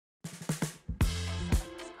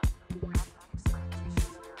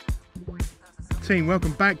Team,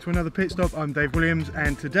 welcome back to another pit stop. I'm Dave Williams,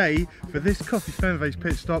 and today for this Kofifernweh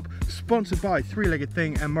pit stop, sponsored by Three-Legged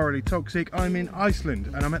Thing and Morally Toxic, I'm in Iceland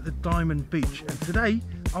and I'm at the Diamond Beach. And today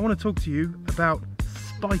I want to talk to you about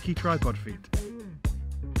spiky tripod feet.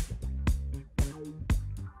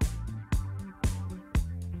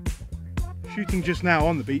 Shooting just now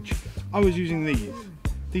on the beach, I was using these.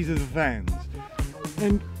 These are the Vans.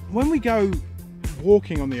 And when we go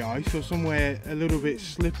walking on the ice or somewhere a little bit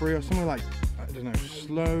slippery or somewhere like, I don't know,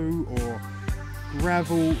 slow or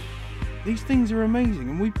gravel, these things are amazing.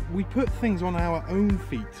 And we put things on our own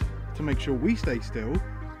feet to make sure we stay still.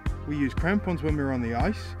 We use crampons when we're on the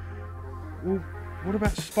ice. Well, what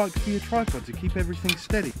about spikes for your tripod to keep everything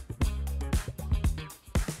steady?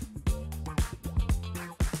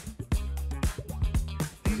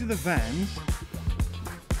 These are the Vans.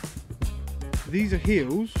 These are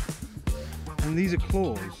heels, and these are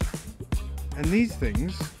claws. And these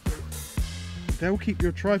things, they'll keep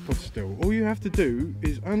your tripod still. All you have to do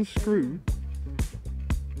is unscrew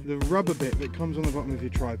the rubber bit that comes on the bottom of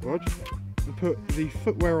your tripod and put the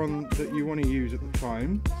footwear on that you want to use at the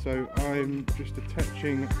time. So I'm just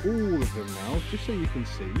attaching all of them now, just so you can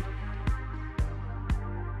see.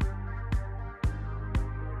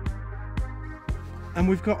 And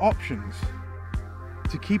we've got options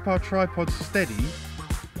to keep our tripod steady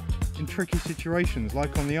in tricky situations,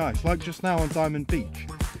 like on the ice, like just now on Diamond Beach.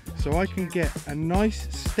 So I can get a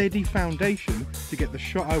nice steady foundation to get the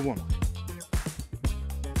shot I want.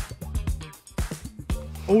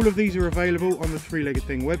 All of these are available on the Three-Legged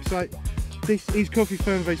Thing website. This is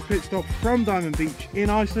Kofifernweh's pit stop from Diamond Beach in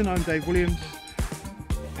Iceland. I'm Dave Williams.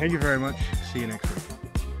 Thank you very much. See you next week.